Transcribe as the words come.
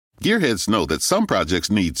Gearheads know that some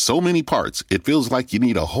projects need so many parts, it feels like you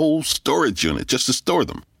need a whole storage unit just to store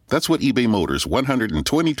them. That's what eBay Motors'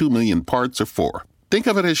 122 million parts are for. Think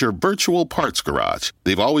of it as your virtual parts garage.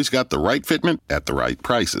 They've always got the right fitment at the right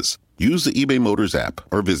prices. Use the eBay Motors app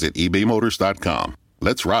or visit ebaymotors.com.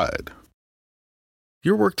 Let's ride.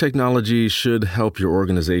 Your work technology should help your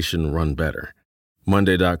organization run better.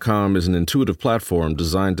 Monday.com is an intuitive platform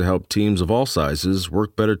designed to help teams of all sizes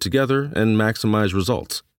work better together and maximize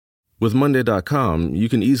results. With Monday.com, you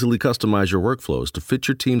can easily customize your workflows to fit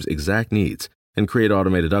your team's exact needs and create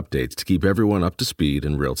automated updates to keep everyone up to speed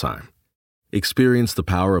in real time. Experience the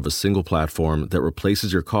power of a single platform that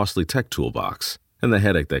replaces your costly tech toolbox and the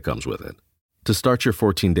headache that comes with it. To start your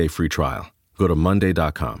 14-day free trial, go to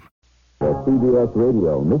Monday.com. The CBS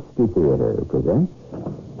Radio Mystery Theater presents...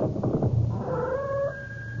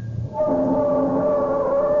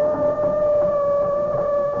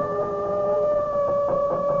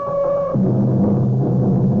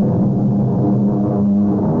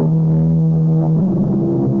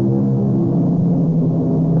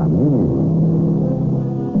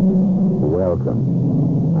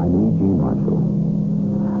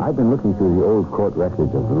 I've been looking through the old court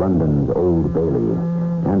records of London's Old Bailey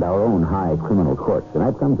and our own high criminal courts, and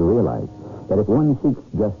I've come to realize that if one seeks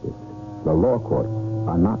justice, the law courts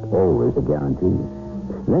are not always a guarantee.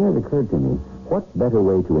 Then it occurred to me, what better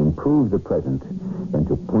way to improve the present than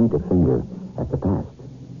to point a finger at the past?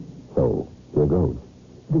 So, here goes.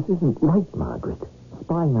 This isn't right, Margaret.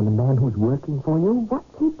 Spying on the man who's working for you?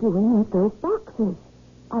 What's he doing with those boxes?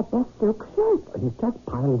 Our best silk shirts. He's just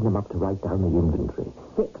piling them up to write down the inventory.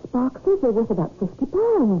 6 boxes are worth about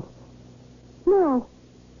 £50. Now,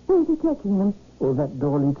 where's he taking them? Well, that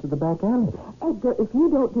door leads to the back alley. Edgar, if you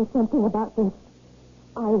don't do something about this,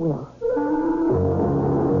 I will.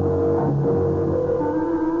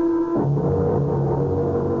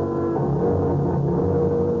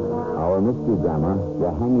 Our mystery drama,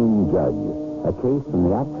 The Hanging Judge, a case from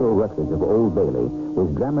the actual records of Old Bailey, was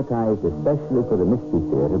dramatized especially for the Mystery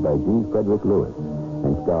Theater by G. Frederick Lewis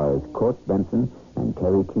and stars Court Benson and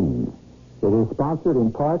Terry Keane. It is sponsored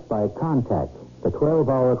in part by Contact, the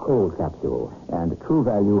 12-hour cold capsule, and True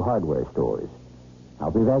Value hardware stores.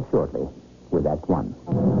 I'll be back shortly with Act One.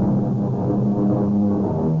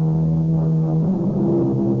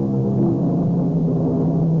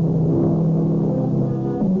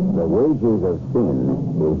 The wages of sin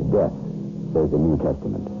is death, says the New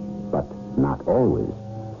Testament. But not always.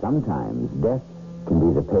 Sometimes death can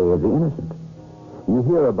be the pay of the innocent. You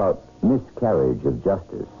hear about miscarriage of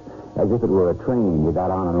justice, as if it were a train you got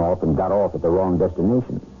on and off and got off at the wrong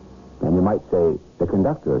destination. And you might say the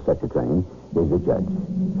conductor of such a train is the judge.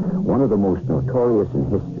 One of the most notorious in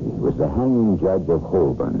history was the hanging judge of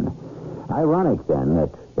Holborn. Ironic, then, that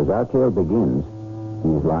as our tale begins,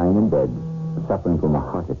 he's lying in bed, suffering from a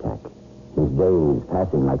heart attack, his days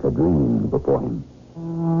passing like a dream before him.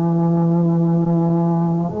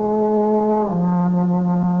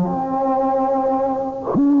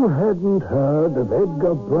 Who hadn't heard of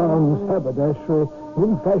Edgar Brown's haberdashery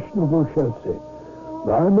in fashionable Chelsea?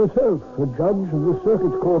 I myself, a judge of the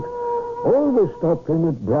circuit court, always stopped in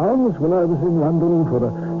at Brown's when I was in London for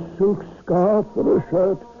a silk scarf or a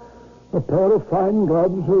shirt, a pair of fine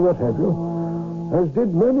gloves or what have you, as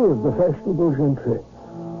did many of the fashionable gentry.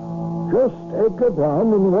 Just Edgar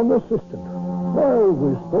Brown and one assistant. I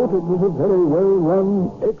always thought it was a very well-run,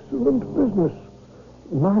 excellent business.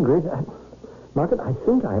 Margaret, I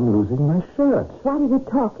think I'm losing my shirt. What are you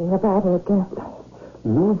talking about, Edgar?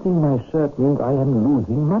 Losing my shirt means I am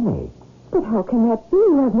losing money. But how can that be?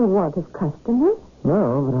 You have no want of customers.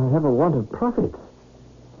 No, but I have a want of profits.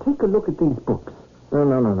 Take a look at these books. No.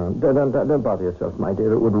 Don't bother yourself, my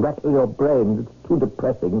dear. It would rattle your brains. It's too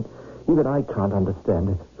depressing. Even I can't understand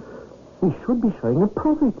it. We should be showing a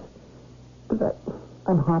profit. But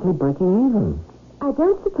I'm hardly breaking even. I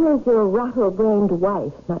don't suppose your rattle-brained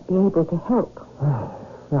wife might be able to help.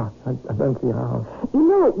 Yeah, I don't see how. You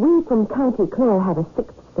know, we from County Clare have a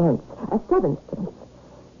 6th sense, a 7th sense.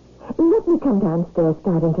 Let me come downstairs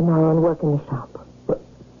starting tomorrow and work in the shop. But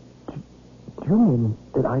do you mean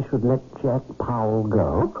that I should let Jack Powell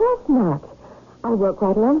go? Of course not. I'll work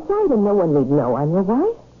right alongside and no one need know I'm your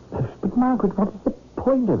wife. But, Margaret, what is the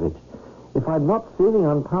point of it? If I'm not saving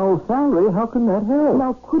on Powell's salary, how can that help?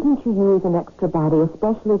 Now, couldn't you use an extra body,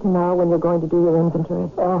 especially tomorrow when you're going to do your inventory?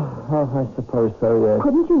 Oh, I suppose so, yes.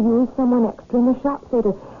 Couldn't you use someone extra in the shop, say,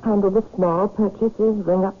 to handle the small purchases,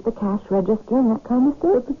 ring up the cash register, and that kind of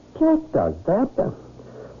stuff? But Jack does that.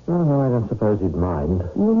 No, I don't suppose he'd mind.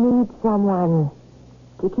 You need someone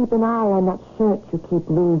to keep an eye on that shirt you keep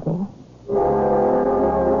losing.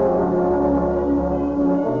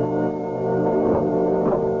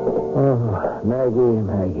 Maggie.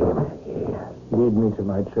 Lead me to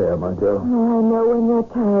my chair, my girl. Oh, I know when you're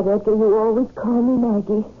tired, Edgar, you always call me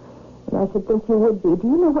Maggie. And I should think you would be. Do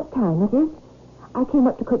you know what time it is? I came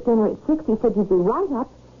up to cook dinner at 6. He said you'd be right up.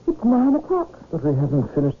 It's 9 o'clock. But we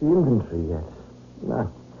haven't finished the inventory yet.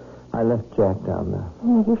 No. I left Jack down there.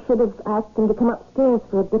 Oh, you should have asked him to come upstairs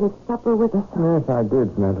for a bit of supper with us. Yes, I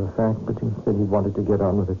did, as a matter of fact, but he said he wanted to get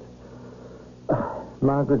on with it.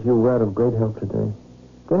 Margaret, you were of great help today.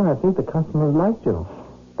 Well, I think the customers liked you.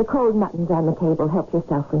 The cold mutton's on the table. Help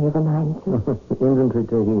yourself when you've a mind to. Inventory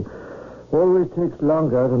taking always takes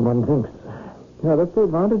longer than one thinks. Now, that's the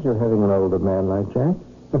advantage of having an older man like Jack.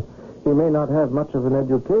 He may not have much of an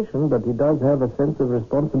education, but he does have a sense of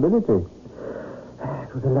responsibility.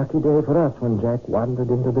 It was a lucky day for us when Jack wandered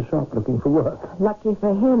into the shop looking for work. Lucky for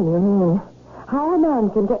him, you mean? How a man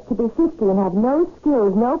can get to be 50 and have no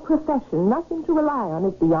skills, no profession, nothing to rely on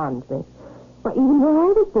is beyond me. But even where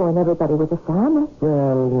I was born, everybody was a farmer.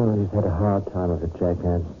 Well, he's had a hard time of it, Jack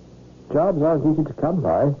has. Jobs aren't easy to come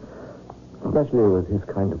by, especially with his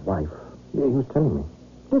kind of wife. Yeah, he was telling me.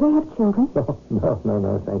 Do they have children?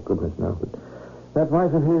 No, thank goodness, no. But that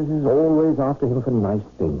wife of his is always after him for nice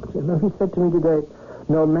things. You know, he said to me today,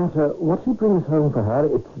 no matter what he brings home for her,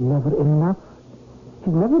 it's never enough.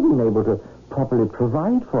 He's never been able to properly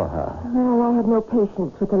provide for her. Oh, I have no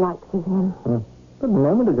patience with the likes of him. But a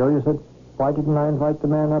moment ago you said, why didn't I invite the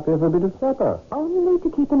man up here for a bit of supper? Only to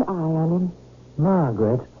keep an eye on him.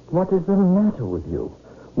 Margaret, what is the matter with you?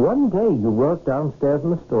 One day you worked downstairs in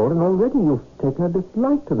the store and already you've taken a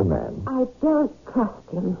dislike to the man. I don't trust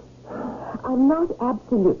him. I'm not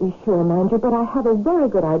absolutely sure, mind you, but I have a very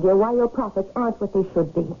good idea why your profits aren't what they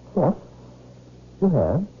should be. What? You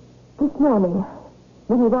have? This morning,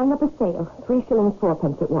 when he rang up a sale, 3 shillings 4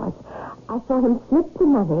 pence it was, I saw him slip the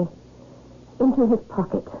money into his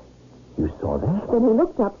pocket. You saw that? Then he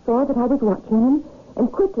looked up, saw that I was watching him, and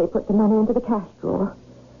quickly put the money into the cash drawer.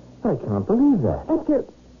 I can't believe that. Edgar,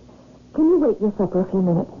 can you wait your supper a few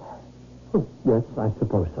minutes? Oh, yes, I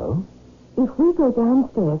suppose so. If we go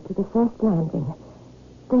downstairs to the first landing,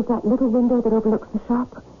 there's that little window that overlooks the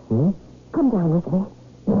shop. Come down with me.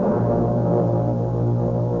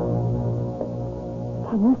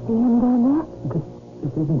 Can you see him down there?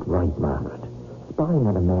 This isn't right, Margaret. Spying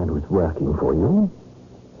on a man who's working for you.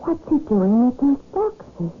 What's he doing with these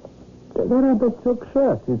boxes? There are the silk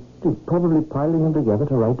shirts. He's probably piling them together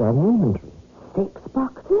to write down the inventory. 6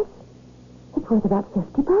 boxes? It's worth about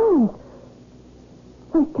 £50.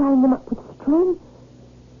 He's tying them up with string.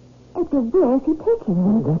 Edgar, where is he taking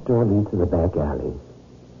them? That door leads to the back alley.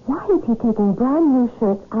 Why is he taking brand new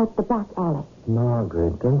shirts out the back alley?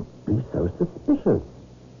 Margaret, don't be so suspicious.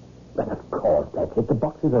 Well, of course, that's it. The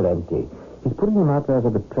boxes are empty. He's putting them out there so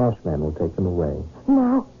the trash man will take them away.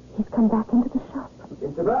 Now, he's come back into the shop.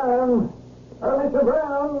 Mr. Brown! Oh, Mr.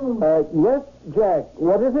 Brown! Yes, Jack.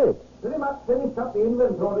 What is it? Pretty much finished up the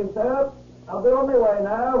inventory, sir. I'll be on my way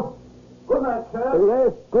now. Good night, sir.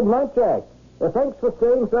 Yes, good night, Jack. Thanks for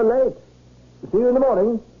staying so late. See you in the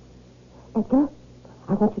morning. Edgar,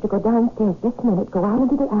 I want you to go downstairs this minute, go out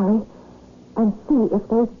into the alley, and see if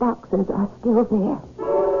those boxes are still there.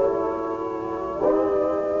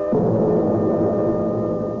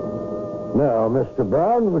 Now, Mr.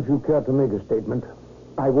 Brown, would you care to make a statement?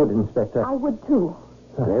 I would, Inspector. I would, too.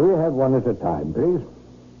 May we have one at a time, please?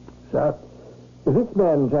 Sir? This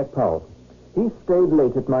man, Jack Powell, he stayed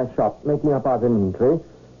late at my shop making up our inventory,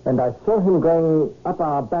 and I saw him going up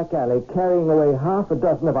our back alley carrying away half a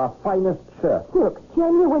dozen of our finest shirts. Silk,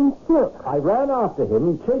 genuine silk. I ran after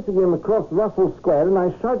him, chasing him across Russell Square, and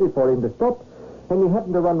I shouted for him to stop, and he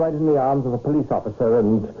happened to run right in the arms of a police officer,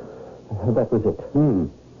 and that was it.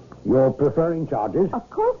 You're preferring charges? Of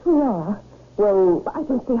course we are. Well, I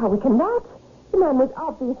don't see how we can not. The man was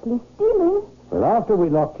obviously stealing. Well, after we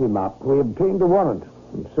locked him up, we obtained a warrant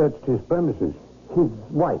and searched his premises. His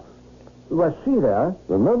wife. Was she there?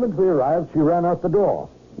 The moment we arrived, she ran out the door.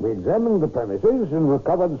 We examined the premises and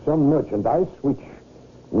recovered some merchandise, which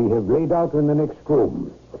we have laid out in the next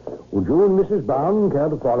room. Would you and Mrs. Brown care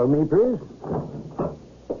to follow me, please?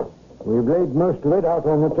 We've laid most of it out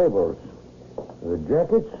on the tables. The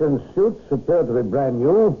jackets and suits appear to be brand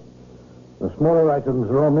new. The smaller items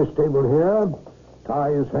are on this table here.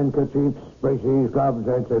 Ties, handkerchiefs, braces, gloves,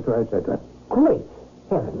 etc., etc. Great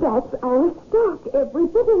heavens. That's our stock, every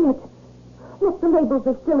bit of it. Look, the labels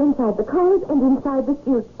are still inside the collars and inside the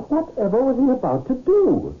suits. Whatever was he about to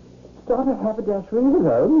do? Start a haberdashery of his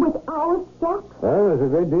own? With our stock? Well, there's a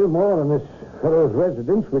great deal more in this fellow's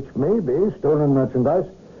residence, which may be stolen merchandise.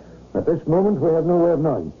 At this moment, we have no way of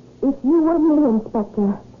knowing. If you were me,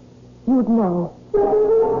 Inspector, you'd know.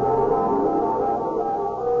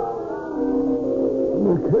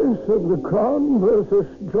 of the Crown versus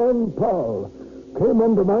John Powell came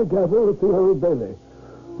under my gavel at the Old Bailey.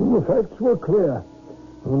 And the facts were clear.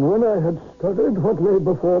 And when I had studied what lay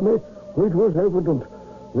before me, it was evident.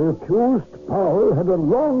 The accused, Powell, had a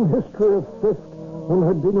long history of theft and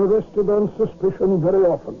had been arrested on suspicion very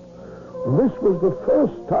often. This was the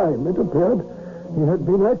first time, it appeared, he had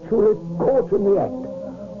been actually caught in the act.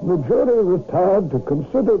 The jury retired to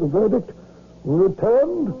consider the verdict,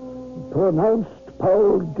 returned, pronounced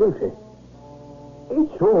Powell guilty.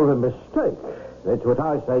 It's all a mistake. That's what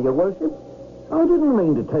I say, Your Worship. I didn't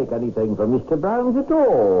mean to take anything from Mr. Brown's at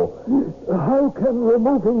all. How can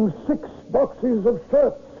removing 6 boxes of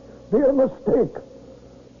shirts be a mistake?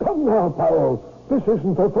 Come now, Powell. This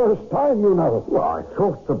isn't the first time, you know. Well, I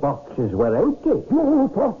thought the boxes were empty.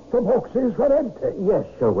 You thought the boxes were empty? Yes,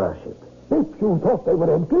 Your Worship. If you thought they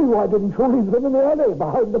were empty, why didn't you leave them in the alley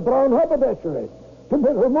behind the brown haberdashery to be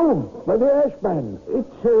removed by the ashman?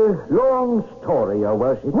 It's a long story, Your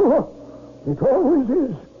Worship. It always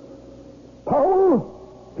is.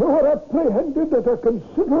 Powell, you were apprehended at a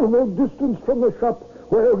considerable distance from the shop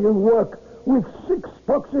where you work with 6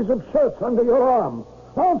 boxes of shirts under your arm.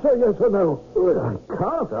 Answer yes or no. Well, I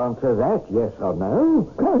can't answer that yes or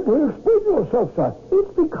no. Can't you explain yourself, sir?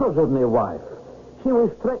 It's because of my wife. She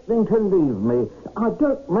was threatening to leave me. I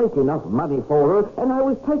don't make enough money for her, and I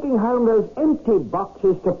was taking home those empty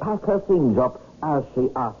boxes to pack her things up as she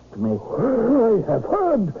asked me. I have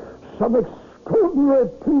heard some extraordinary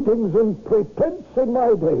pleadings and pretense in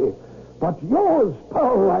my day, but yours,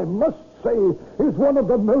 Powell, I must say, is one of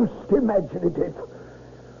the most imaginative.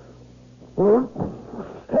 Well,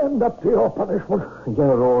 stand up to your punishment.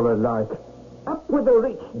 You're all alike. Up with the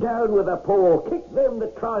rich, down with the poor. Kick them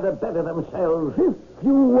that try to better themselves. If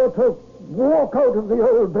you were to walk out of the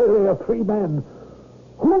Old Bailey a free man,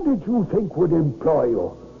 who did you think would employ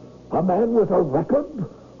you? A man with a record?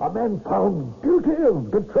 A man found guilty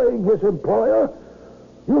of betraying his employer?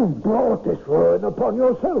 You've brought this ruin upon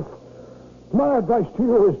yourself. My advice to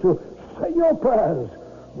you is to say your prayers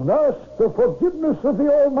and ask the forgiveness of the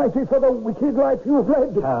Almighty for the wicked life you've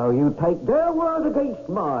led. Now, you take their word against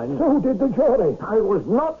mine. So did the jury. I was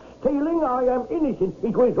not stealing. I am innocent.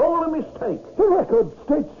 It was all a mistake. The record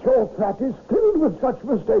states your flat is filled with such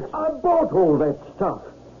mistakes. I bought all that stuff.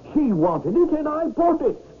 She wanted it, and I bought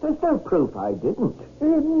it. There's no proof I didn't.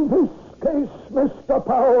 In this case, Mr.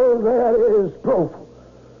 Powell, there is proof.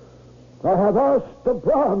 I have asked the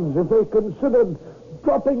Browns if they considered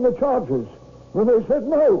dropping the charges, and they said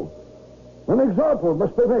no. An example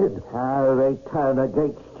must be made. How they turn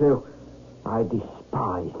against you. I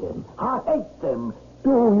despise them. I hate them. Do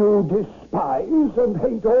you despise and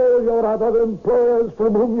hate all your other employers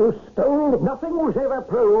from whom you stole? Nothing was ever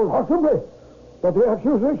proved. Possibly. But the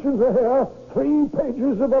accusations are here. 3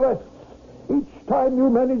 pages of arrests. Each time you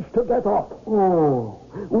manage to get off. Oh.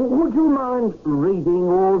 Would you mind reading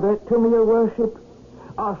all that to me, Your Worship?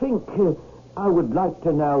 I think I would like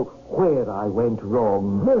to know where I went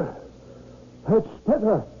wrong. That's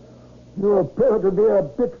better. You appear to be a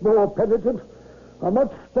bit more penitent. A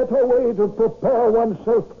much better way to prepare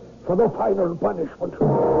oneself for the final punishment.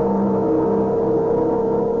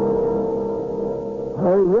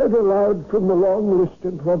 I read aloud from the long list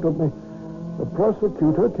in front of me. The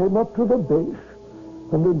prosecutor came up to the bench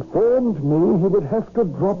and informed me he would have to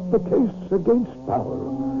drop the case against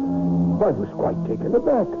Powell. I was quite taken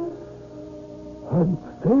aback. And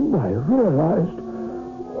then I realized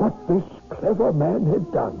what this clever man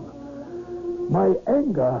had done. My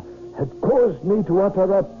anger had caused me to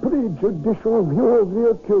utter a prejudicial view of the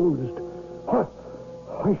accused.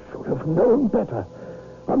 I should have known better.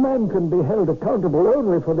 A man can be held accountable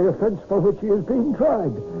only for the offense for which he is being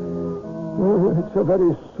tried. It's a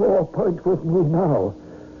very sore point with me now.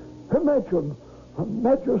 Imagine a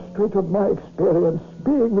magistrate of my experience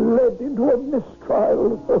being led into a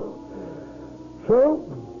mistrial. So,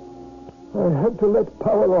 I had to let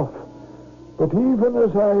Powell off. But even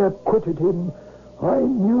as I acquitted him, I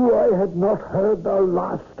knew I had not heard the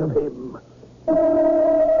last of him.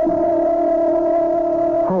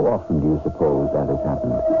 How often do you suppose that has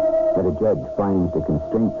happened? That a judge finds the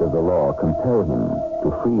constraints of the law compel him to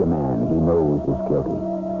free a man he knows is guilty.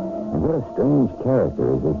 And what a strange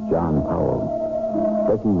character is this John Powell.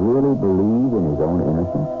 Does he really believe in his own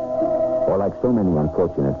innocence? Or, like so many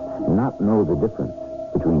unfortunates, not know the difference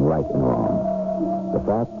between right and wrong? The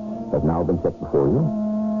facts have now been set before you.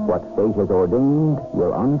 What fate has ordained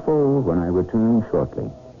will unfold when I return shortly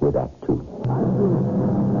with Act 2.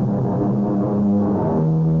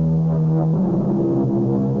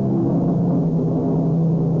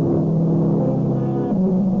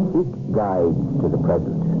 Guides to the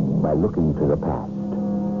present by looking to the past.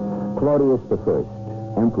 Claudius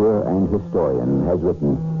I, emperor and historian, has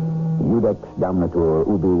written, Judex damnatur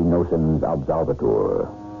ubi nocens absolvatur.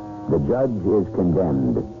 The judge is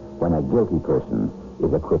condemned when a guilty person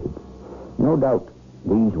is acquitted. No doubt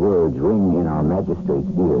these words ring in our magistrate's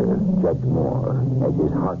ear, Judge Moore, as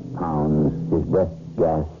his heart pounds, his breath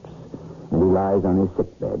gasps, and he lies on his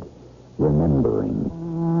sickbed, remembering.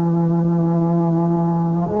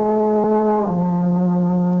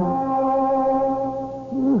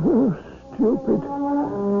 Stupid.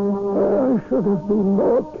 I should have been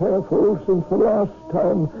more careful since the last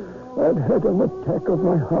time I'd had an attack of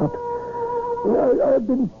my heart. I've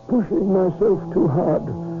been pushing myself too hard.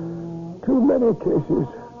 Too many cases,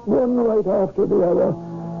 one right after the other,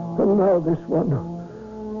 and now this one.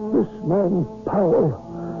 This man, Powell.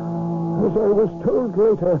 As I was told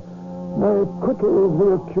later, my acquittal of the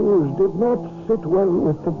accused did not sit well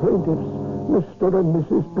with the plaintiffs, Mr. and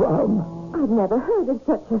Mrs. Brown. I've never heard of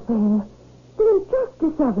such a thing. The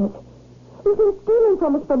injustice of it. He's been stealing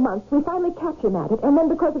from us for months. We finally catch him at it, and then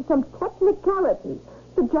because of some technicality,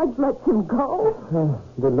 the judge lets him go.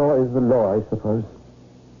 The law is the law, I suppose.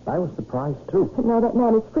 I was surprised, too. But now that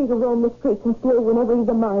man is free to roam the streets and steal whenever he's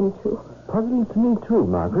a mind to. Puzzling to me, too,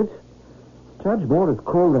 Margaret. Judge Moore is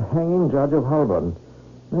called the hanging judge of Holborn.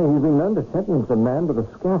 He's been known to sentence a man to the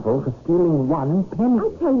scaffold for stealing 1 penny. I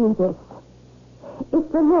tell you this.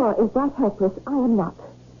 If the law is that helpless, I am not.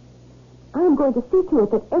 I am going to see to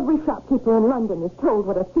it that every shopkeeper in London is told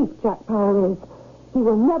what a thief Jack Powell is. He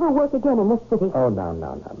will never work again in this city. Oh, now,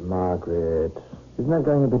 Margaret. Isn't that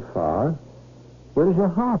going a bit far? Where is your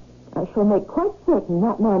heart? I shall make quite certain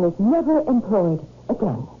that man is never employed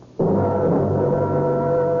again.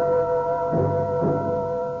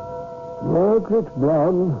 Margaret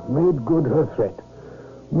Brown made good her threat.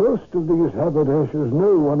 Most of these haberdashers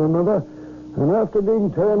know one another, and after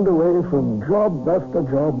being turned away from job after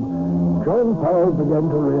job, John Powell began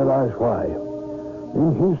to realize why.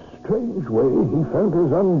 In his strange way, he felt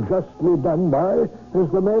as unjustly done by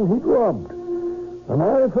as the man he'd robbed. An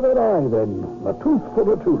eye for an eye, then. A tooth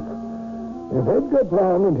for a tooth. If Edgar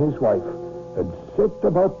Brown and his wife had set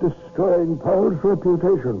about destroying Powell's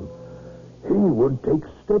reputation, he would take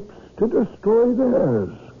steps to destroy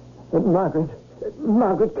theirs.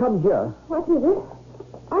 Margaret, come here. What is it?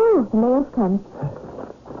 Oh, the mail's come.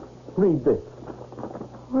 Read this.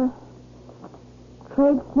 Well,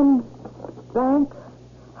 Tradesman's Bank,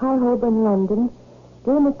 High Holborn, London.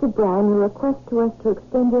 Dear Mr. Brown, your request to us to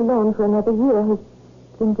extend your loan for another year has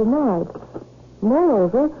been denied.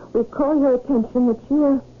 Moreover, we call your attention that you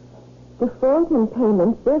are default in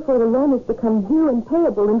payments, therefore the loan has become due and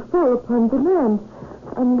payable in full upon demand.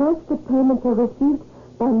 Unless the payments are received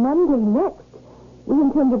by Monday next, we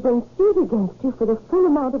intend to bring suit against you for the full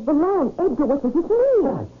amount of the loan. Edgar, what does it mean?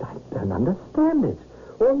 I don't understand it.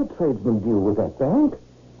 All the tradesmen deal with that bank.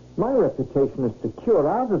 My reputation is secure.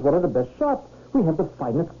 Ours is one of the best shops. We have the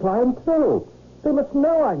finest clientele. They must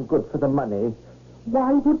know I'm good for the money.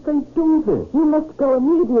 Why would they do this? You must go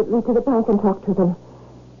immediately to the bank and talk to them.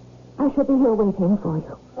 I shall be here waiting for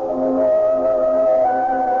you.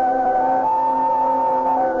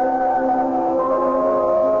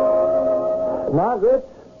 Margaret,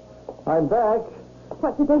 I'm back.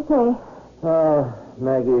 What did they say? Oh,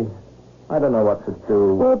 Maggie, I don't know what to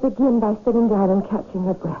do. We'll begin by sitting down and catching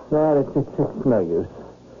your breath. No, it's no use.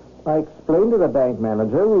 I explained to the bank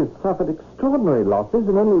manager we've suffered extraordinary losses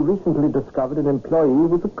and only recently discovered an employee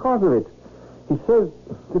was the cause of it. He says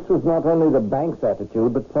this was not only the bank's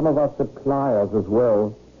attitude, but some of our suppliers as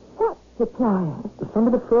well. What suppliers? Some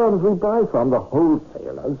of the firms we buy from, the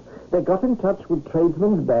wholesalers, they got in touch with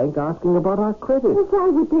Tradesman's Bank asking about our credit. Well, why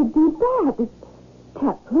would they do that? The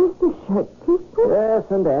Taplers, the shirt people? Yes,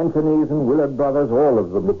 and Anthony's and Willard Brothers, all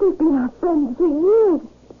of them. But they've been our friends for years.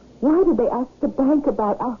 Why did they ask the bank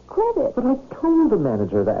about our credit? But I told the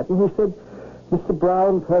manager that, and he said, Mr.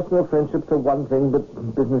 Brown, personal friendships are one thing,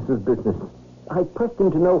 but business is business. I pressed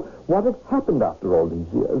him to know what had happened after all these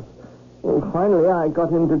years. Well, finally, I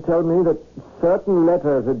got him to tell me that certain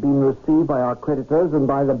letters had been received by our creditors and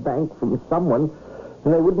by the bank from someone,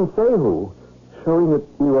 and they wouldn't say who, showing that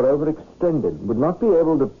we were overextended, would not be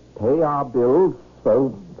able to pay our bills,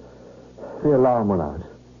 so the alarm went out.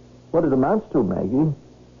 What it amounts to, Maggie,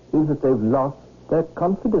 is that they've lost their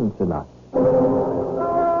confidence in us.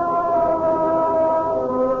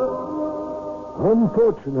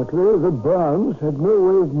 Unfortunately, the Browns had no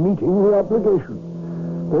way of meeting the obligation.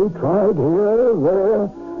 They tried here, there,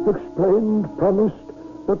 explained, promised,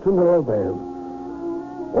 but to no avail.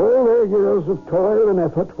 All their years of toil and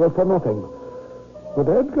effort were for nothing. But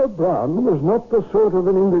Edgar Brown was not the sort of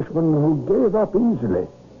an Englishman who gave up easily.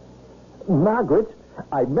 Margaret,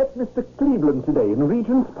 I met Mr. Cleveland today in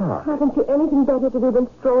Regent's Park. Haven't you anything better to do than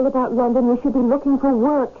stroll about London? You should be looking for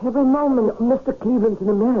work every moment. Mr. Cleveland's an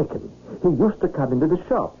American. He used to come into the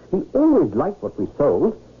shop. He always liked what we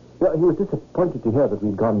sold. Well, he was disappointed to hear that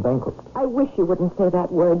we'd gone bankrupt. I wish you wouldn't say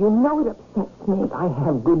that word. You know it upsets me. I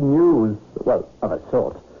have good news. Well, of a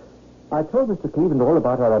sort. I told Mr. Cleveland all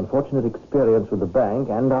about our unfortunate experience with the bank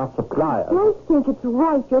and our suppliers. I think it's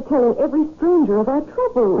right you're telling every stranger of our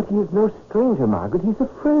troubles. But he is no stranger, Margaret. He's a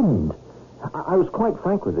friend. I was quite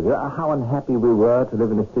frank with him. How unhappy we were to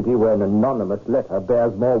live in a city where an anonymous letter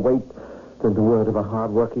bears more weight than the word of a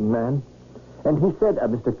hard-working man. And he said,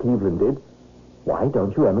 Mr. Cleveland did, why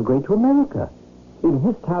don't you emigrate to America? In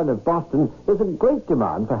his town of Boston, there's a great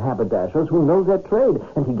demand for haberdashers who know their trade.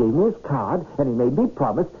 And he gave me his card, and he made me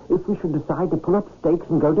promise if we should decide to pull up stakes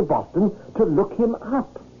and go to Boston, to look him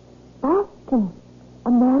up. Boston?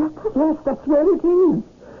 America? Yes, that's where it is.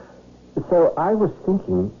 So I was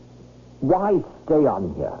thinking, why stay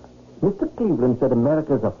on here? Mr. Cleveland said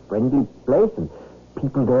America's a friendly place, and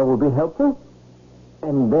people there will be helpful.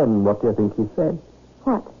 And then, what do you think he said?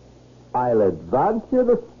 What? I'll advance you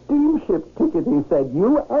the steamship ticket, he said.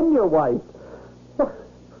 You and your wife. But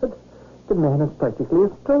the man is practically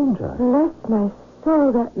a stranger. Bless my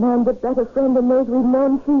soul, that man's a better friend than those we've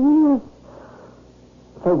known for years.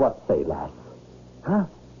 So what say, lass? Huh?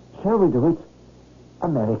 Shall we do it?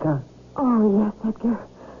 America? Oh, yes, Edgar.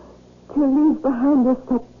 To leave behind us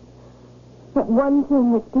that one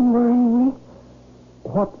thing that's been worrying me.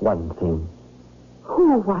 What one thing?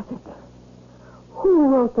 Who was it? Who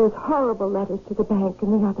wrote those horrible letters to the bank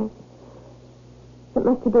and the others? It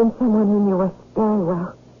must have been someone who knew us very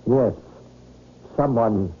well. Yes.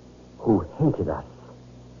 Someone who hated us.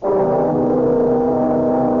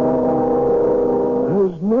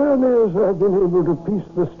 As nearly as I've been able to piece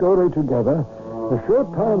the story together, a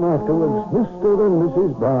short time afterwards, Mr. and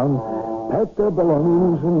Mrs. Brown packed their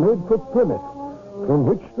belongings and made for Plymouth, from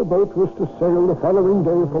which the boat was to sail the following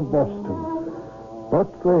day for Boston.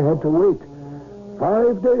 But they had to wait.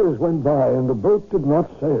 5 days went by and the boat did not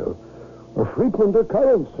sail, a frequent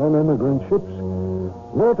occurrence on emigrant ships.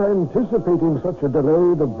 Not anticipating such a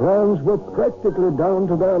delay, the Browns were practically down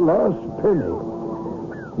to their last penny.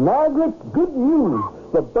 Margaret, good news.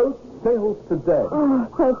 The boat sails today. Oh,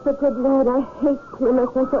 thank the good Lord. I hate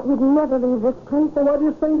Plymouth. I thought we'd never leave this place. So why do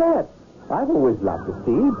you say that? I've always loved the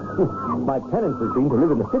sea. My penance has been to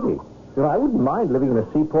live in the city. I wouldn't mind living in a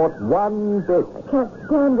seaport one bit. I can't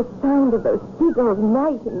stand the sound of those seagulls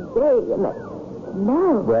night and day and that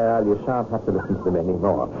smell. Well, you shan't have to listen to them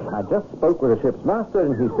anymore. I just spoke with the ship's master,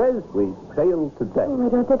 and he says we sail today. Oh, I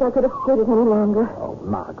don't think I could have stood it any longer. Oh,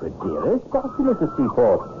 Margaret, dearest, Boston is a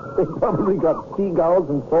seaport. They've probably got seagulls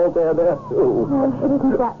and salt air there, too. Oh, it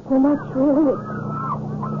isn't that so much, really.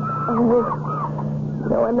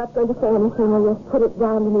 No, I'm not going to say anything. I'll just put it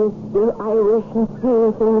down to me being Irish and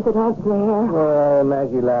seeing things that aren't there. Well,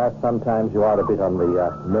 Maggie, lass, sometimes you are a bit on the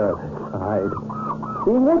nervous side.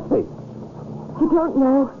 Seeing what thing? You don't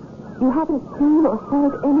know. You haven't seen or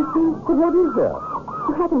felt anything. But what is there?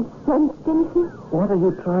 You haven't sensed anything. What are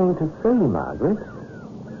you trying to say, Margaret?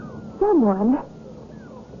 Someone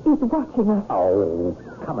is watching us. Oh,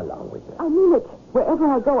 come along with it. I mean it. Wherever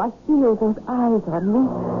I go, I feel those eyes on me.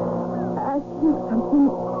 I see something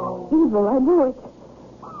evil. I know it.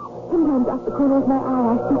 Sometimes out the corner of my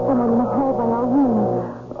eye, I see someone in the hall by our room.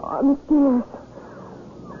 On the stairs.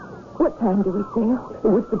 What time do we sail?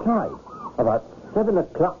 What's the time? About 7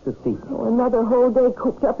 o'clock this evening. Oh, another whole day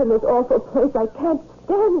cooped up in this awful place. I can't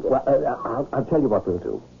stand it. Well, I'll tell you what we'll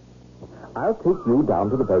do. I'll take you down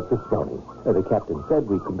to the boat this morning. The captain said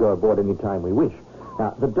we could go aboard any time we wish.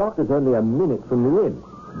 Now, the dock is only a minute from the inn.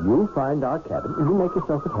 You find our cabin and you make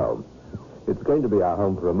yourself at home. It's going to be our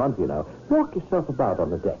home for a month, you know. Walk yourself about on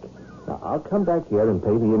the deck. Now, I'll come back here and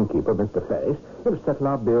pay the innkeeper, Mr. Ferris. He'll settle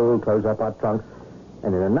our bill, close up our trunk,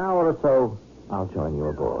 and in an hour or so, I'll join you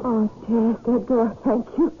aboard. Oh, dearest Edgar, thank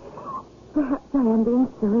you. Perhaps I am being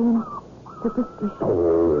silly and superstitious.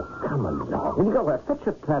 Oh, come along. And you go, fetch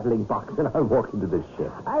a traveling box and I'll walk into this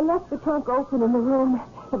ship. I left the trunk open in the room.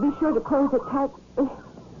 Be sure to close it tight.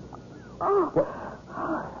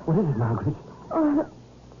 What is it, Margaret? Oh,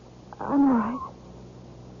 I'm all right.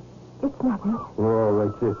 It's nothing. Oh,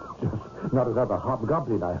 it's just not another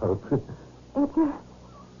hobgoblin, I hope. Edgar,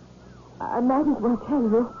 I might as well tell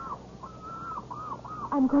you.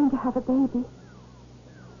 I'm going to have a baby.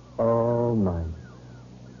 Oh, my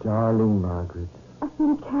darling Margaret. I've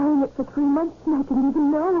been carrying it for 3 months and I didn't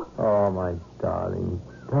even know. Oh, my darling,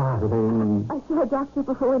 darling. I saw a doctor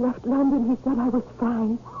before we left London. He said I was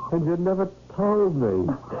fine. And you never told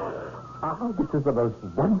me. This is the most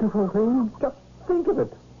wonderful thing. Just Think of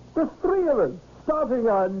it. The three of us starting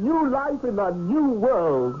a new life in a new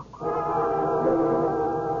world.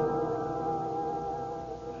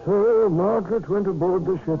 So Margaret went aboard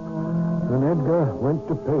the ship, and Edgar went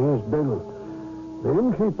to pay his bill. The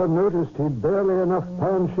innkeeper noticed he'd barely enough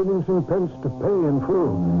pounds, shillings, and pence to pay in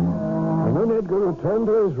full. And when Edgar returned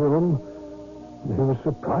to his room, he was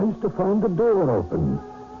surprised to find the door open.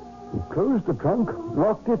 He closed the trunk,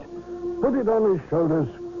 locked it, put it on his shoulders,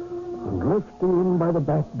 and left him in by the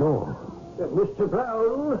back door. Mr.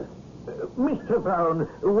 Brown, Mr. Brown,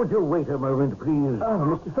 would you wait a moment, please? Oh,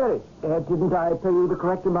 Mr. Ferris, didn't I pay you the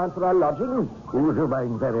correct amount for our lodgings? Would you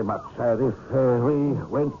mind very much, sir, if we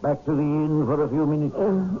went back to the inn for a few minutes?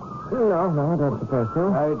 No, I don't suppose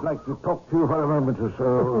so. I'd like to talk to you for a moment or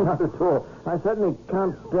so. Not at all. I certainly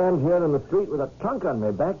can't stand here in the street with a trunk on my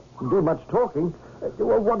back and do much talking.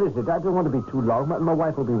 Well, what is it? I don't want to be too long. My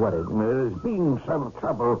wife will be worried. There's been some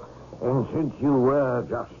trouble. And since you were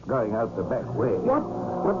just going out the back way...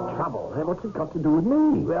 What trouble? What's it got to do with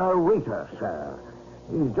me? Our waiter, sir.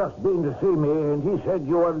 He's just been to see me, and he said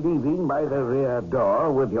you were leaving by the rear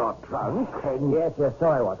door with your trunk, and... Yes, so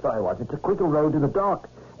I was. It's a quicker road to the dock,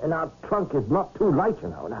 and our trunk is not too light, you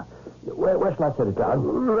know. Now, where shall I set it down?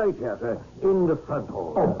 Right here, sir, in the front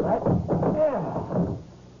hall. Oh, right.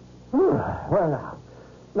 Well,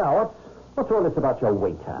 now, what's all this about your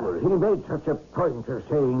waiter? Well, he made such a point of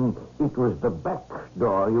saying it was the back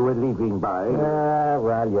door you were leaving by.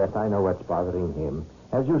 Well, yes, I know what's bothering him.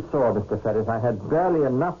 As you saw, Mr. Ferris, I had barely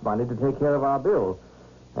enough money to take care of our bill.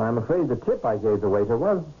 I'm afraid the tip I gave the waiter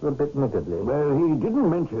was a bit niggardly. Well, he didn't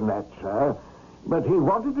mention that, sir. But he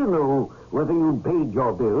wanted to know whether you paid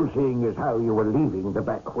your bill, seeing as how you were leaving the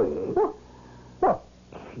back way. What?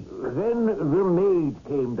 Then the maid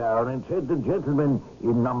came down and said the gentleman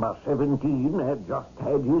in number 17 had just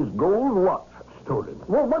had his gold watch stolen.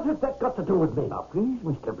 Well, what has that got to do with me? Now, please,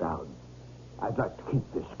 Mr. Brown, I'd like to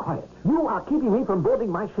keep this quiet. You are keeping me from boarding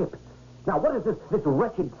my ship. Now, what has this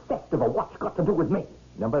wretched theft of a watch got to do with me?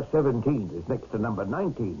 Number 17 is next to number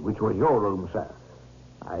 19, which was your room, sir.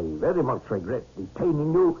 I very much regret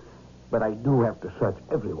detaining you, but I do have to search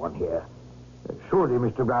everyone here. Surely,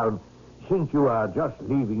 Mr. Brown, since you are just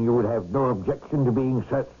leaving, you would have no objection to being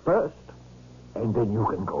searched first, and then you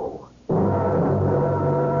can go.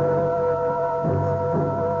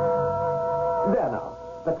 There now.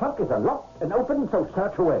 The trunk is unlocked and open, so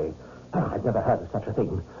search away. I've never heard of such a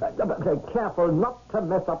thing. But careful not to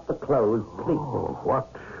mess up the clothes, please. Oh, what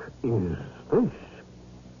is this?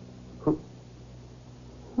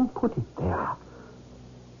 Who put it there?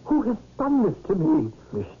 Who has done this to me?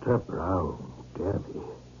 Mr. Brown, dearly.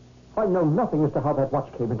 I know nothing as to how that watch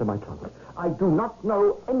came into my trunk. I do not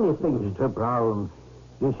know anything. Mr. Brown,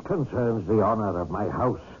 this concerns the honor of my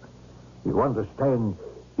house. You understand,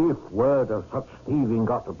 if word of such thieving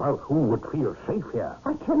got about, who would feel safe here?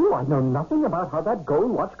 I tell you, I know nothing about how that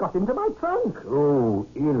gold watch got into my trunk. So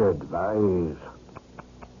ill-advised.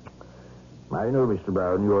 I know, Mr.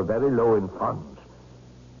 Brown, you are very low in funds.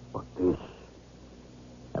 But this...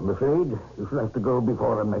 I'm afraid you shall have to go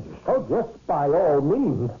before a magistrate. Oh, yes, by all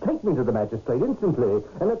means. Take me to the magistrate instantly,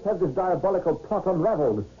 and let's have this diabolical plot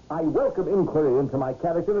unraveled. I welcome inquiry into my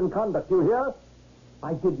character and conduct, you hear?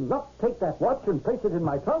 I did not take that watch and place it in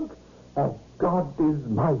my trunk, and God is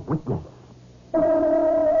my witness.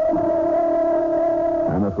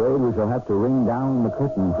 I'm afraid we shall have to ring down the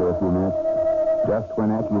curtain for a few minutes. Just when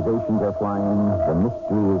accusations are flying, the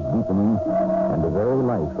mystery is deepening, and the very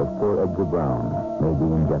life of poor Edgar Brown may be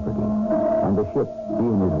in jeopardy. And the ship he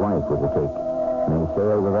and his wife were to take may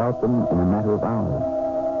sail without them in a matter of hours.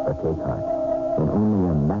 But take heart. In only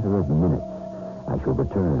a matter of minutes, I shall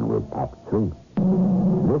return with Act 3.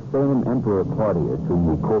 This same Emperor Claudius, whom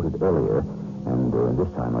we quoted earlier, and this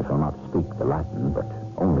time I shall not speak the Latin, but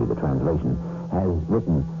only the translation, has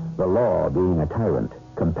written, "The law, being a tyrant,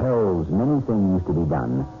 compels many things to be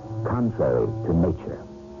done contrary to nature,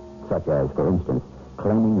 such as, for instance,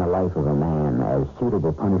 claiming the life of a man as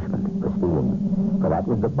suitable punishment for stealing, for that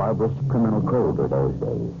was the barbarous criminal code of those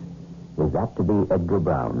days. Is that to be Edgar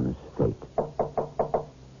Brown's fate?"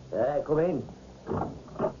 Come in.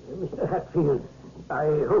 Mr. Hatfield,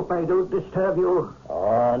 I hope I don't disturb you.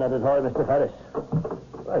 Oh, not at all, Mr. Ferris.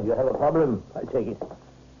 Well, you have a problem, I take it.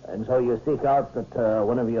 And so you seek out that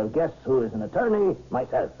one of your guests who is an attorney,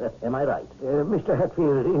 myself. Am I right? Mr.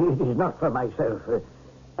 Hatfield, it is not for myself.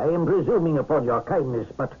 I am presuming upon your kindness,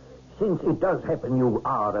 but since it does happen you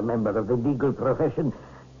are a member of the legal profession,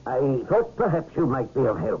 I thought perhaps you might be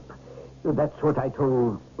of help. That's what I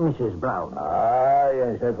told Mrs. Brown. Ah,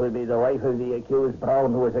 yes, that will be the wife of the accused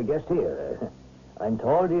Brown who was a guest here. I'm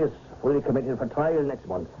told he is fully committed for trial next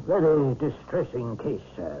month. Very distressing case,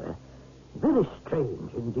 sir. Very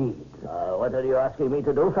strange indeed. What are you asking me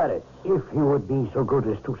to do, Ferris? If you would be so good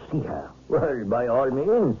as to see her. Well, by all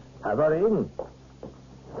means, have her in.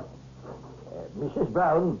 Mrs.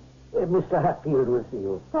 Brown, Mr. Hatfield will see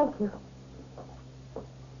you. Thank you.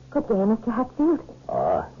 Good day, Mr. Hatfield.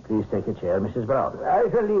 Please take a chair, Mrs. Brown. I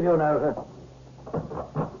shall leave you now, sir.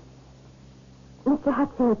 Mr.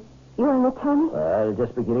 Hatfield, you're an attorney? Well,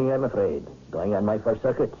 just beginning, I'm afraid. Going on my first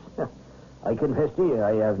circuit. I confess to you,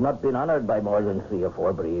 I have not been honored by more than 3 or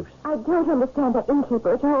 4 briefs. I don't understand that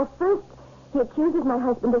innkeeper at all. First, he accuses my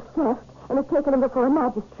husband of theft and has taken him before a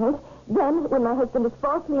magistrate. Then, when my husband is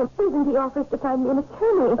falsely imprisoned, he offers to find me an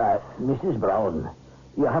attorney. Mrs. Brown,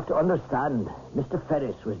 you have to understand, Mr.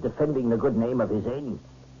 Ferris was defending the good name of his inn.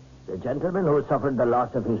 The gentleman who suffered the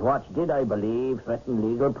loss of his watch did, I believe,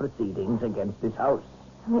 threaten legal proceedings against this house.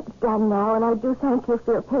 It's done now, and I do thank you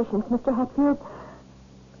for your patience, Mr. Hatfield.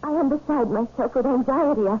 I am beside myself with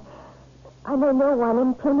anxiety. I know no one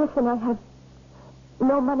in Plymouth, and I have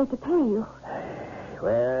no money to pay you.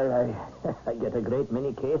 Well, I get a great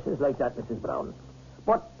many cases like that, Mrs. Brown.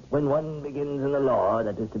 But when one begins in the law,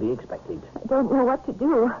 that is to be expected. I don't know what to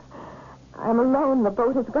do. I'm alone. The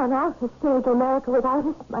boat has gone out. Has sailed to America without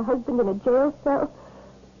us. My husband in a jail cell.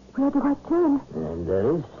 Where do I turn? And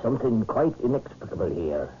there is something quite inexplicable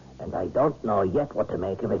here, and I don't know yet what to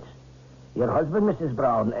make of it. Your husband, Mrs.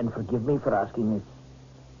 Brown, and forgive me for asking this,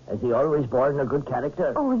 has he always borne a good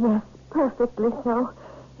character? Oh, yes, perfectly so.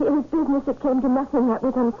 His business, it came to nothing. That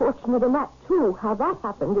was unfortunate, and that, too, how that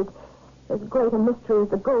happened is as great a mystery as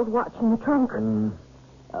the gold watch in the trunk.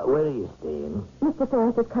 Where are you staying? Mr.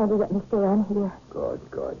 Ferris has kindly let me stay on here.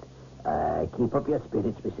 Good. Keep up your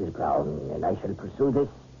spirits, Mrs. Brown, and I shall pursue this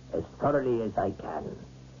as thoroughly as I can.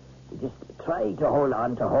 Just try to hold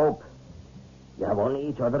on to hope. You have only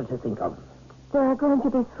each other to think of. There are going to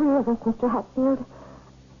be 3 of us, Mr. Hatfield.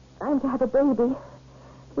 I'm to have a baby.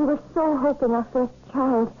 We were so hoping our first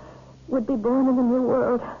child would be born in the new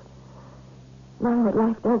world. Now what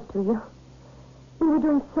life does to you. We were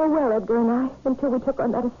doing so well, Edgar and I, until we took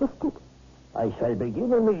on that assistant. I shall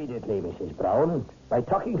begin immediately, Mrs. Brown, by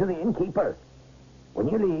talking to the innkeeper. When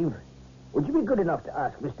you leave, would you be good enough to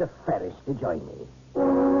ask Mr. Ferris to join me?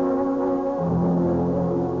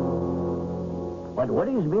 What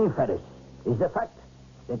worries me, Ferris, is the fact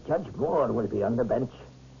that Judge Moore will be on the bench.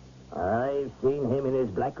 I've seen him in his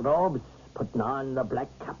black robes, putting on the black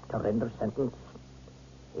cap to render sentence.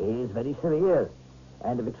 He is very severe,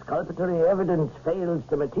 and if exculpatory evidence fails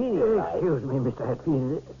to materialize... Excuse me, Mr.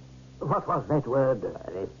 Hatfield. What was that word?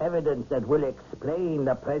 If evidence that will explain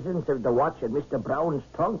the presence of the watch in Mr. Brown's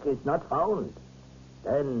trunk is not found,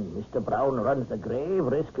 then Mr. Brown runs the grave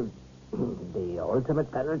risk of the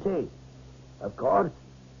ultimate penalty. Of course,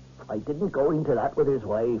 I didn't go into that with his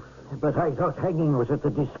wife. But I thought hanging was at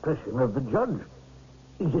the discretion of the judge.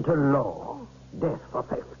 Is it a law? Death for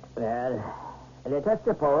theft? Well, let us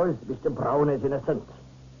suppose Mr. Brown is innocent.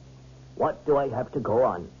 What do I have to go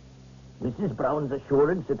on? Mrs. Brown's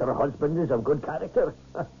assurance that her husband is of good character.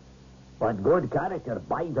 But good character,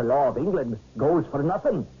 by the law of England, goes for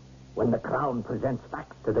nothing when the Crown presents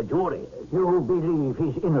facts to the jury. You believe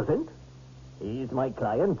he's innocent? He's my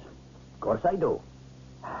client. Of course I do.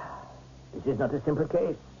 This is not a simple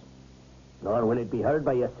case, nor will it be heard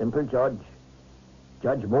by a simple judge.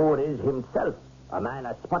 Judge Moore is himself a man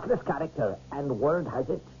of spotless character, and word has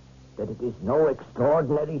it that it is no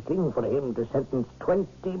extraordinary thing for him to sentence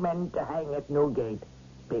 20 men to hang at Newgate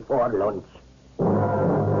before lunch.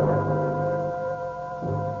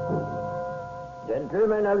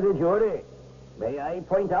 Gentlemen of the jury, may I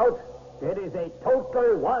point out there is a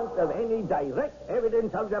total want of any direct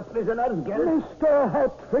evidence of the prisoner's guilt. Mr.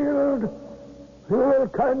 Hatfield, you will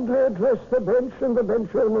kindly address the bench and the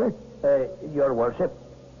bench only. Your worship,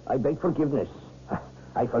 I beg forgiveness.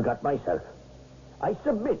 I forgot myself. I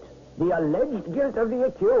submit the alleged guilt of the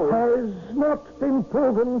accused has not been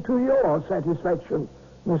proven to your satisfaction,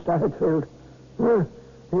 Mr. Hatfield.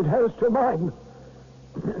 It has to mine.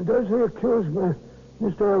 Does the accused,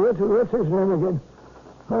 Mr. what's his name again?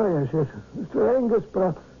 Oh, yes. Mr. Angus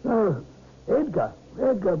Brown. No,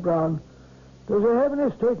 Edgar Brown. Does he have any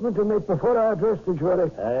statement to make before I address the jury?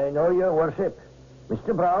 I know, your worship.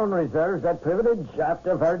 Mr. Brown reserves that privilege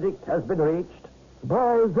after verdict has been reached.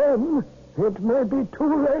 By then, it may be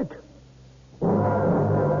too late.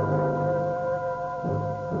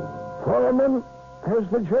 Foreman, has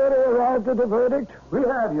the jury arrived at a verdict? We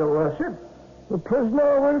have, your worship. The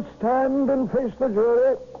prisoner will stand and face the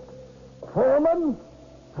jury. Foreman,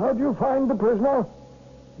 how do you find the prisoner?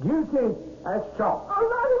 Guilty as charged. Oh,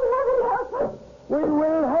 Lord, help us. We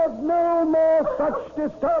will have no more such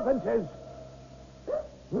disturbances.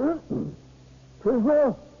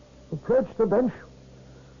 Prisoner, approach the bench.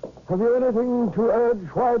 Have you anything to urge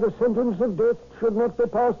why the sentence of death should not be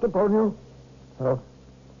passed upon you? Oh,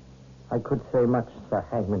 I could say much, Sir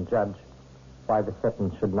Hangman Judge, why the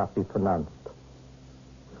sentence should not be pronounced.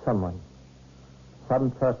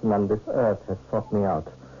 Some person on this earth has sought me out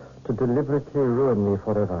to deliberately ruin me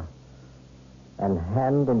forever. And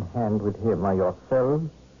hand in hand with him are yourselves,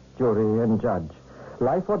 jury, and judge.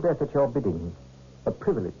 Life or death at your bidding. A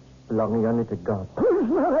privilege belonging only to God.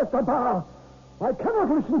 Prisoner at the bar! I cannot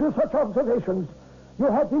listen to such observations. You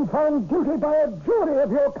have been found guilty by a jury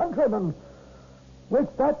of your countrymen.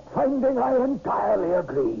 With that finding, I entirely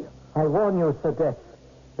agree. I warn you, Sir Death,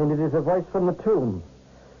 and it is a voice from the tomb,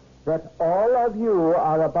 that all of you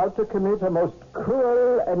are about to commit a most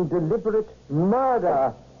cruel and deliberate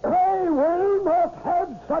murder. I will not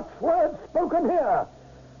have such words spoken here.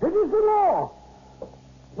 It is the law.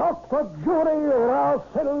 Not the jury or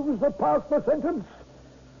ourselves that pass the sentence.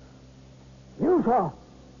 You, sir,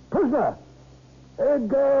 prisoner,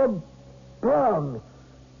 Edgar Brown.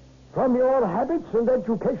 From your habits and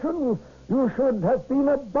education, you should have been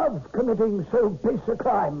above committing so base a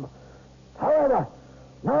crime. However,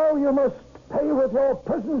 now you must pay with your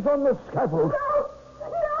presence on the scaffold. No!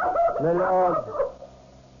 My lord,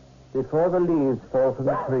 before the leaves fall from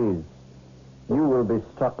the trees, you will be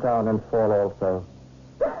struck down and fall also.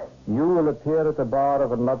 You will appear at the bar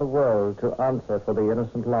of another world to answer for the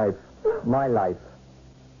innocent life, my life,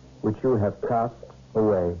 which you have cast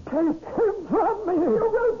away. Take him from me! You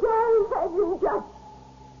will die, Hangman Judge.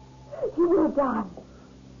 You will die.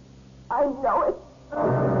 I know it.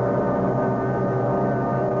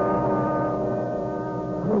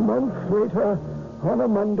 A month later, on a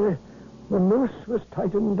Monday, the noose was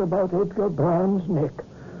tightened about Edgar Brown's neck.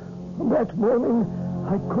 That morning,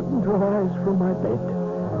 I couldn't rise from my bed.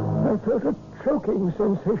 I felt a choking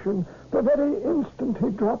sensation the very instant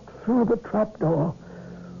he dropped through the trapdoor.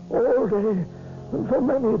 All day, and for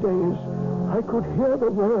many days, I could hear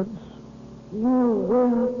the words, "You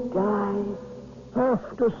will die."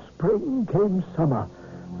 After spring came summer,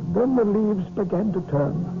 and then the leaves began to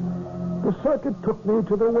turn. The circuit took me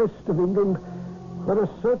to the west of England, where a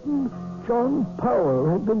certain John Powell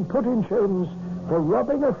had been put in chains for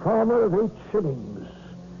robbing a farmer of 8 shillings.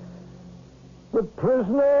 The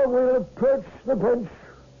prisoner will approach the bench.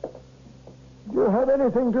 Do you have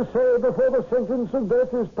anything to say before the sentence of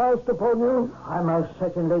death is passed upon you? I most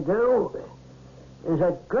certainly do. There's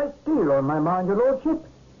a great deal on my mind, your lordship.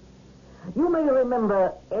 You may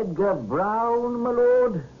remember Edgar Brown, my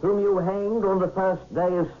lord, whom you hanged on the first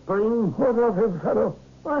day of spring. What of him, fellow?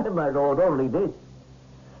 Why, my lord, only this.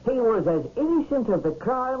 He was as innocent of the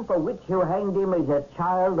crime for which you hanged him as a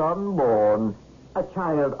child unborn. A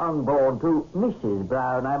child unborn to Mrs.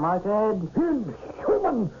 Brown, I might add.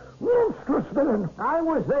 Inhuman, monstrous villain. I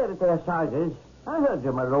was there at the assizes. I heard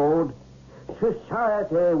you, my lord.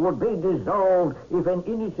 Society would be dissolved if an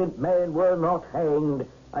innocent man were not hanged.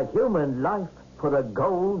 A human life for a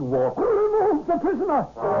gold walk. Remove the prisoner.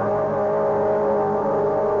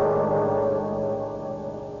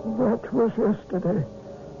 That was yesterday.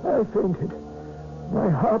 I fainted. My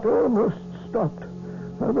heart almost stopped.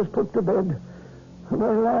 I was put to bed. And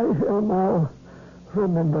I lie here now,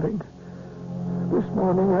 remembering. This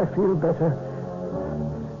morning I feel better.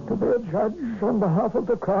 To be a judge on behalf of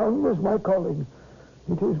the Crown is my calling.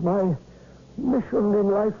 It is my mission in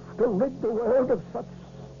life to rid the world of such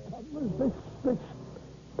scum as this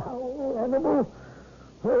Powell animal.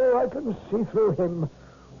 Oh, I can see through him.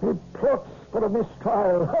 He plots for a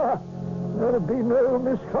mistrial. Ha! There'll be no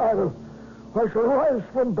mistrial. I shall rise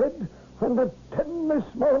from bed, and at 10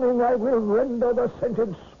 this morning I will render the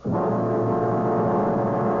sentence.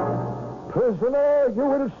 Prisoner, you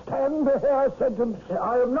will stand to hear sentence.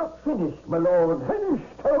 I am not finished, my lord. Finished?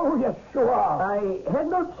 Oh, yes, you are. I had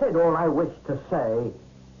not said all I wished to say.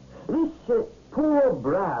 This poor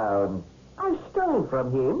Brown, I stole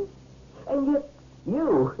from him. And yet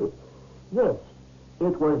you, yes,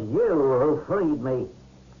 it was you who freed me.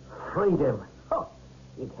 Freedom. Oh,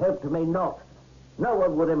 it helped me not. No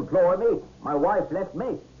one would employ me. My wife left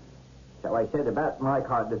me. So I said about my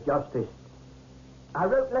kind of justice. I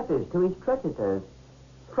wrote letters to his creditors,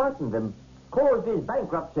 frightened them, caused his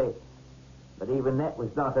bankruptcy. But even that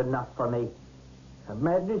was not enough for me. The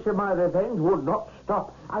madness of my revenge would not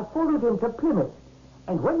stop. I followed him to Plymouth,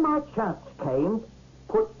 and when my chance came,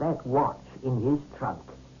 put that watch in his trunk.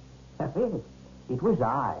 Yes, it was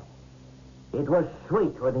I. It was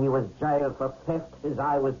sweet when he was jailed for theft as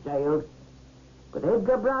I was jailed. But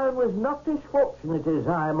Edgar Brown was not as fortunate as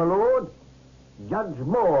I, my lord. Judge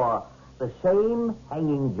Moore, the same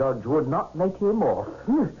hanging judge, would not let him off.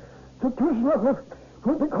 The prisoner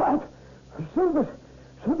will be quiet so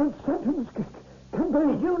that sentence can be...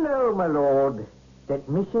 Did you know, my lord, that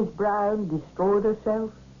Mrs. Brown destroyed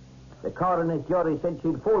herself? The coroner's jury said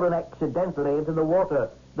she'd fallen accidentally into the water,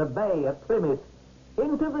 the bay at Plymouth,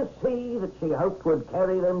 into the sea that she hoped would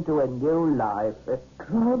carry them to a new life.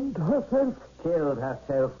 Drowned herself? Killed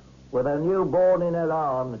herself with a newborn in her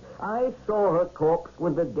arms. I saw her corpse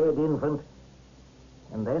with the dead infant,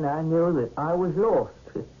 and then I knew that I was lost,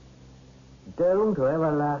 doomed to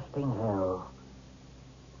everlasting hell.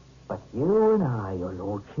 But you and I, your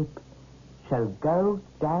lordship, shall go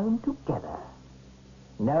down together.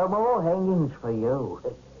 No more hangings for you.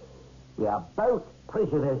 We are both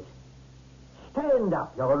prisoners. Stand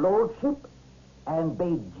up, your lordship, and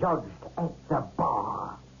be judged at the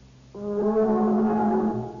bar.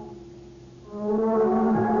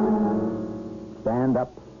 Stand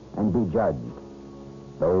up and be judged.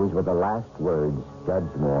 Those were the last words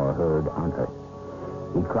Judge Moore heard on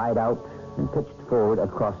earth. He cried out and pitched forward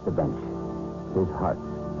across the bench. His heart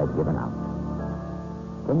had given out.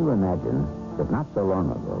 Can you imagine that not so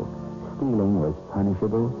long ago, stealing was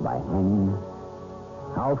punishable by hanging?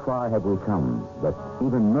 How far have we come that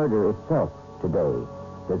even murder itself today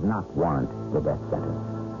does not warrant the death sentence?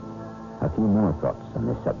 A few more thoughts on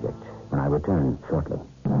this subject when I return shortly.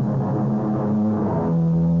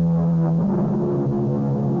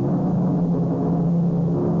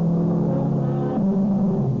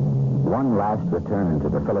 One last return to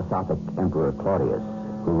the philosophic Emperor Claudius,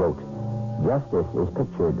 who wrote, "Justice is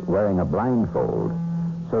pictured wearing a blindfold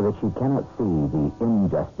so that she cannot see the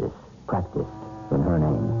injustice practiced in her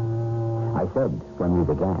name." I said when we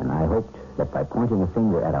began, I hoped that by pointing a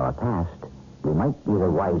finger at our past, we might be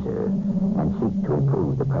the wiser and seek to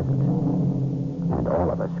improve the present. And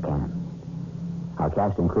all of us can. Our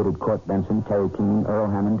cast included Court Benson, Terry Keane, Earl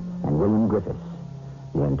Hammond, and William Griffiths.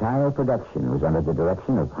 The entire production was under the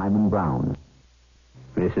direction of Hyman Brown.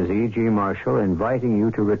 This is E.G. Marshall inviting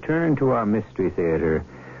you to return to our Mystery Theater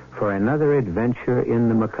for another adventure in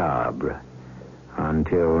the macabre.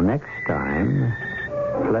 Until next time,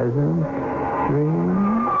 pleasant dreams.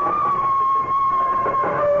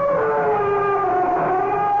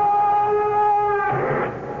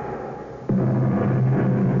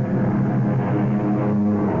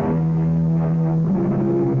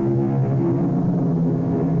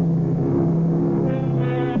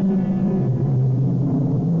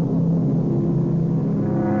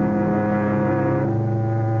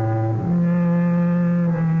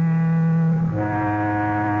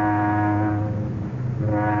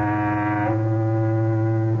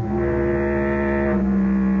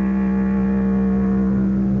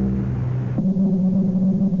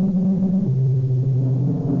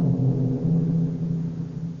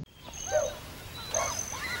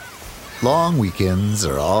 Long weekends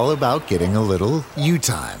are all about getting a little you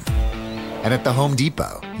time. And at the Home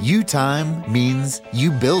Depot, you time means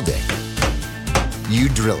you building, you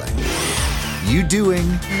drilling, you doing,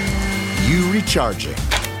 you recharging,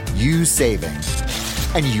 you saving,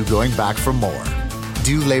 and you going back for more.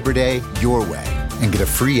 Do Labor Day your way and get a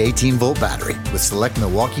free 18-volt battery with select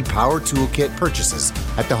Milwaukee Power Toolkit purchases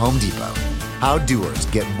at the Home Depot. How doers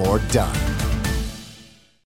get more done.